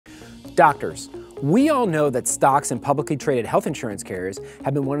Doctors. We all know that stocks in publicly traded health insurance carriers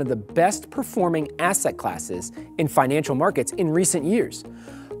have been one of the best performing asset classes in financial markets in recent years.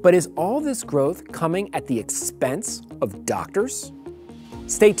 But is all this growth coming at the expense of doctors?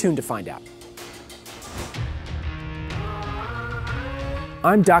 Stay tuned to find out.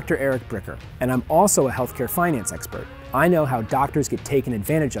 I'm Dr. Eric Bricker, and I'm also a healthcare finance expert. I know how doctors get taken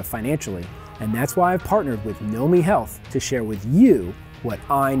advantage of financially, and that's why I've partnered with Know Health to share with you what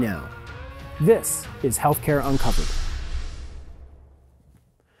I know. This is Healthcare Uncovered.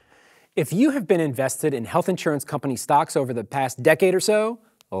 If you have been invested in health insurance company stocks over the past decade or so,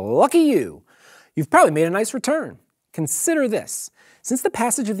 lucky you. You've probably made a nice return. Consider this. Since the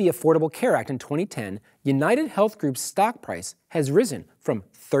passage of the Affordable Care Act in 2010, UnitedHealth Group's stock price has risen from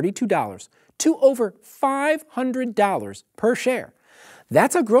 $32 to over $500 per share.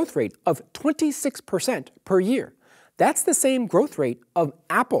 That's a growth rate of 26% per year. That's the same growth rate of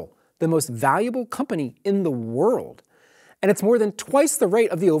Apple, the most valuable company in the world. And it's more than twice the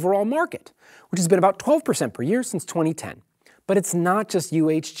rate of the overall market, which has been about 12% per year since 2010. But it's not just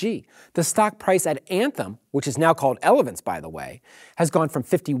UHG. The stock price at Anthem, which is now called Elevance, by the way, has gone from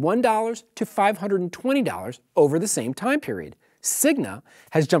 $51 to $520 over the same time period. Cigna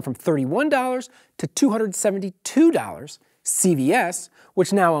has jumped from $31 to $272. CVS,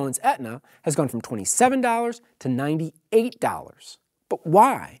 which now owns Aetna, has gone from $27 to $98. But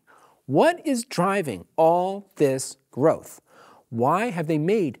why? What is driving all this growth? Why have they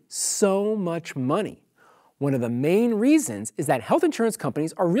made so much money? One of the main reasons is that health insurance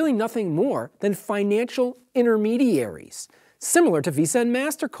companies are really nothing more than financial intermediaries, similar to Visa and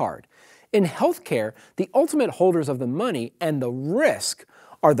MasterCard. In healthcare, the ultimate holders of the money and the risk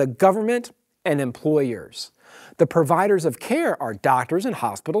are the government and employers. The providers of care are doctors and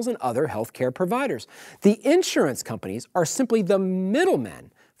hospitals and other healthcare providers. The insurance companies are simply the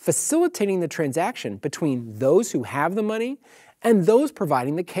middlemen facilitating the transaction between those who have the money and those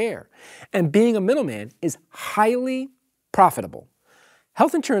providing the care. And being a middleman is highly profitable.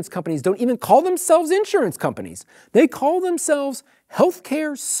 Health insurance companies don't even call themselves insurance companies. They call themselves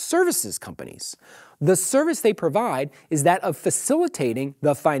healthcare services companies. The service they provide is that of facilitating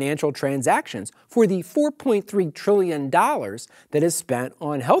the financial transactions for the $4.3 trillion that is spent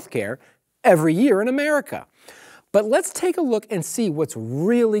on healthcare every year in America. But let's take a look and see what's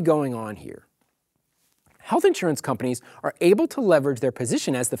really going on here. Health insurance companies are able to leverage their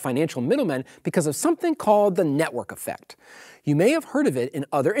position as the financial middlemen because of something called the network effect. You may have heard of it in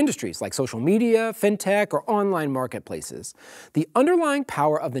other industries like social media, fintech, or online marketplaces. The underlying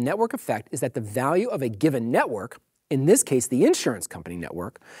power of the network effect is that the value of a given network, in this case the insurance company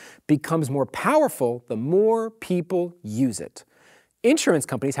network, becomes more powerful the more people use it. Insurance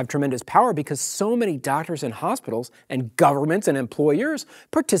companies have tremendous power because so many doctors and hospitals and governments and employers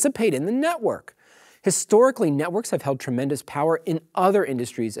participate in the network. Historically, networks have held tremendous power in other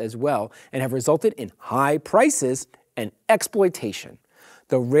industries as well and have resulted in high prices and exploitation.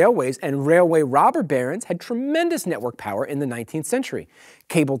 The railways and railway robber barons had tremendous network power in the 19th century.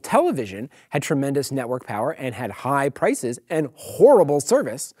 Cable television had tremendous network power and had high prices and horrible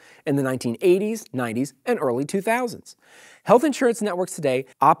service in the 1980s, 90s, and early 2000s. Health insurance networks today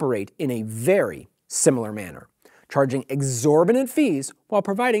operate in a very similar manner, charging exorbitant fees while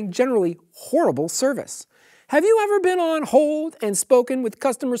providing generally horrible service. Have you ever been on hold and spoken with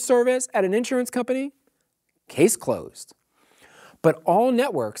customer service at an insurance company? Case closed. But all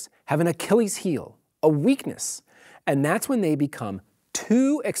networks have an Achilles heel, a weakness, and that's when they become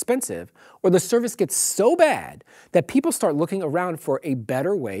too expensive or the service gets so bad that people start looking around for a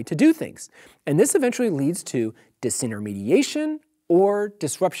better way to do things. And this eventually leads to disintermediation or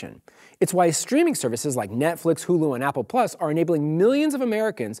disruption. It's why streaming services like Netflix, Hulu, and Apple Plus are enabling millions of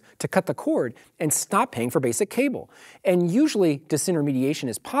Americans to cut the cord and stop paying for basic cable. And usually disintermediation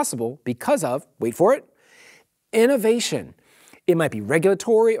is possible because of, wait for it, innovation. It might be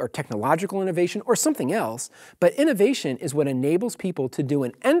regulatory or technological innovation or something else, but innovation is what enables people to do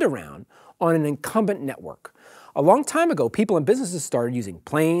an end around on an incumbent network. A long time ago, people and businesses started using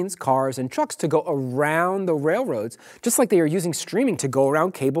planes, cars, and trucks to go around the railroads, just like they are using streaming to go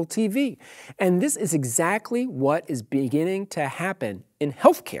around cable TV. And this is exactly what is beginning to happen in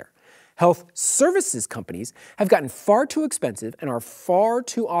healthcare. Health services companies have gotten far too expensive and are far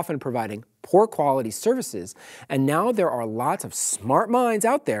too often providing poor quality services, and now there are lots of smart minds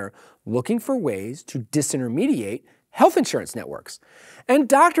out there looking for ways to disintermediate health insurance networks. And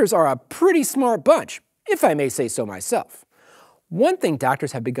doctors are a pretty smart bunch, if I may say so myself. One thing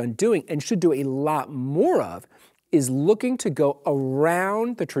doctors have begun doing and should do a lot more of is looking to go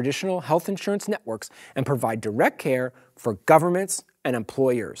around the traditional health insurance networks and provide direct care for governments and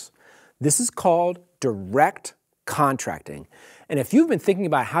employers. This is called direct contracting. And if you've been thinking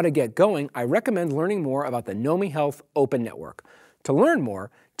about how to get going, I recommend learning more about the Know Me Health Open Network. To learn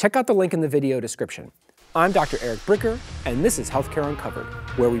more, check out the link in the video description. I'm Dr. Eric Bricker, and this is Healthcare Uncovered,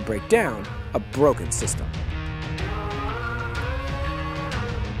 where we break down a broken system.